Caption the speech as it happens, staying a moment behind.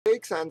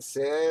breaks on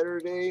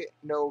Saturday,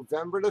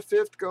 November the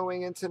 5th,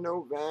 going into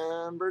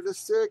November the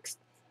 6th.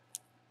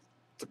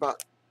 It's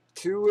about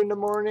 2 in the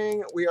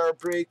morning. We are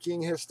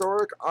breaking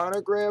historic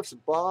autographs,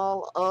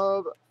 Ball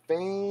of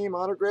Fame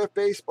autograph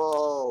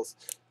baseballs.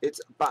 It's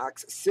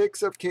box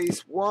 6 of case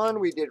 1.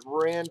 We did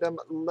random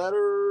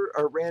letter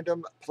or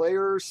random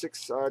players,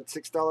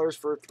 $6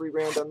 for 3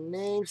 random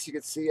names. You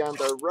can see on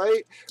the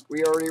right,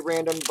 we already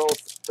random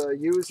both the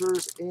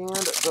users and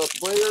the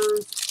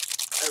players.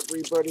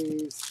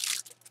 Everybody's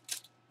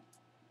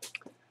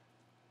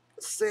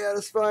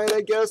satisfied,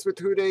 I guess, with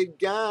who they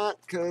got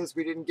because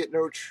we didn't get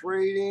no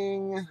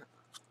trading.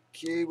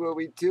 Okay, well,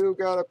 we do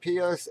got a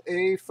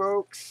PSA,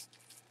 folks.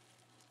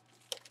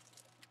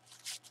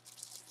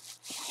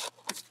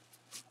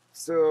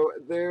 So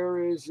there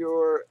is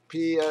your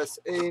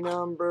PSA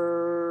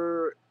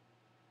number.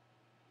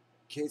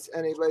 In case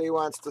anybody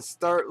wants to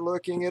start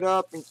looking it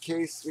up, in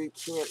case we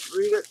can't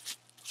read it.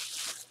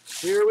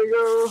 Here we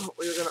go.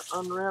 We're going to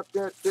unwrap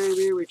that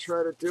baby. We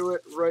try to do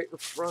it right in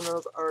front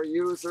of our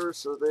user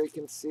so they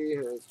can see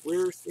as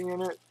we're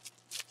seeing it.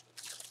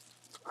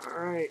 All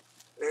right,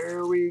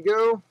 there we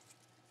go.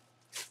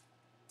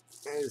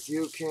 As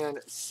you can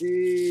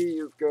see,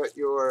 you've got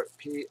your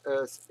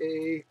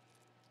PSA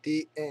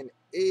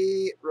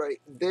DNA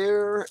right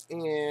there,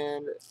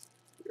 and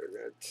we're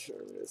going to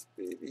turn this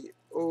baby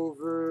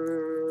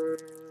over.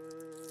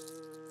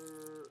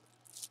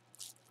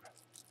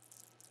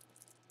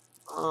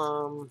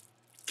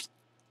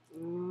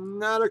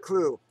 Not a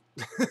clue.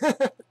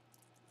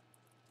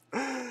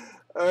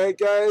 Alright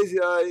guys,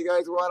 you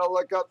guys want to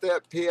look up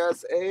that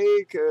PSA?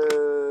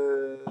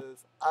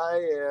 Because I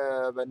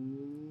have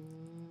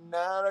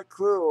not a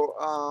clue.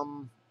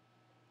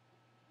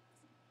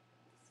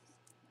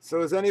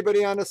 So is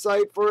anybody on the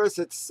site for us?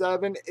 It's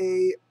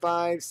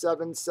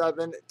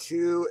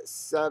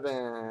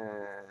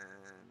 7857727.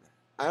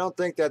 I don't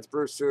think that's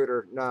Bruce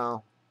Sutter.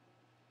 No.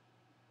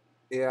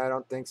 Yeah, I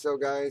don't think so,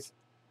 guys.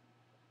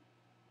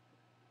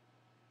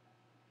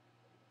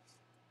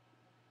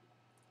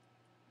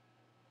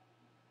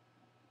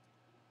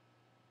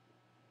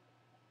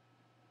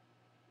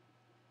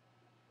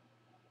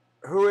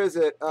 Who is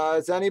it?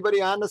 Is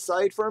anybody on the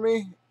site for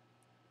me?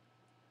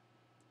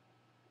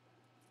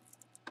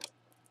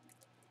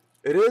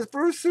 It is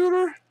Bruce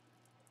Sutter?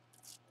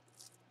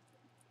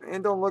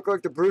 Man, don't look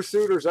like the Bruce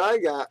Sutters I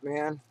got,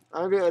 man.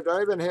 I've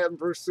been having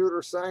Bruce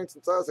Sutter signed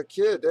since I was a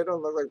kid. They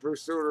don't look like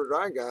Bruce Sutters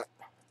I got.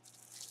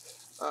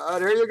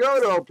 There you go,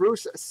 though.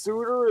 Bruce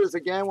Sutter is,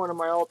 again, one of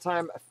my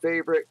all-time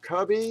favorite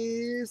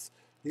Cubbies.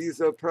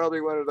 He's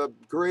probably one of the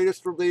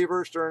greatest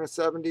relievers during the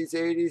 70s,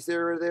 80s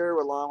there,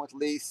 along with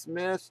Lee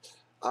Smith.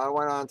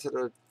 Went on to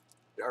the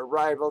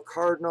rival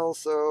Cardinals,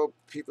 so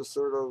people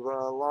sort of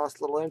lost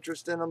a little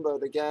interest in him.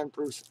 But again,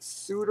 Bruce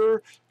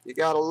Sutter, you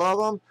got to love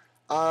him.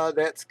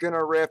 That's going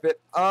to wrap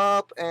it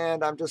up,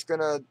 and I'm just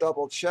going to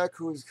double check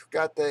who's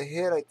got the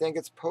hit. I think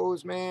it's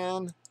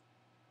Postman.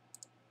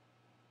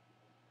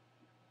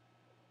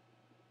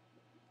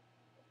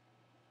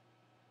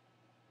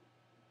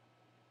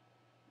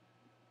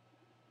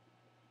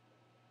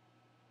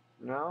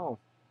 No.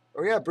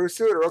 Oh, yeah, Bruce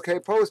Sutter. Okay,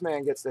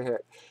 Postman gets the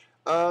hit.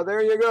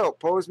 There you go.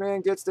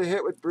 Postman gets the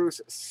hit with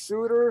Bruce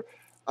Sutter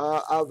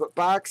of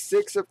box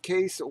 6 of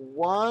case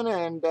 1.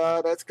 And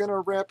that's going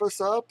to wrap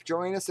us up.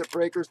 Join us at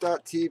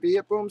breakers.tv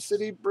at Boom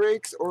City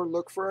Breaks, or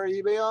look for our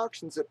eBay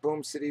auctions at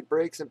Boom City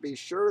Breaks. And be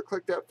sure to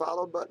click that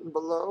follow button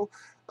below.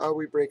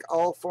 We break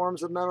all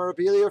forms of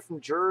memorabilia,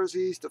 from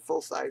jerseys to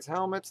full-size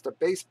helmets to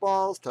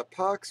baseballs to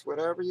pucks.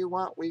 Whatever you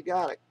want, we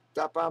got it.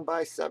 Stop on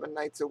by 7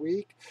 nights a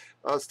week,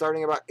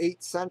 starting about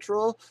 8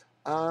 Central.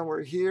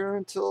 We're here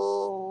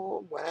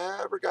until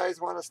whenever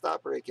guys want to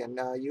stop breaking.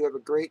 You have a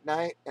great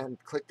night,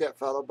 and click that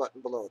follow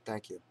button below.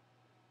 Thank you.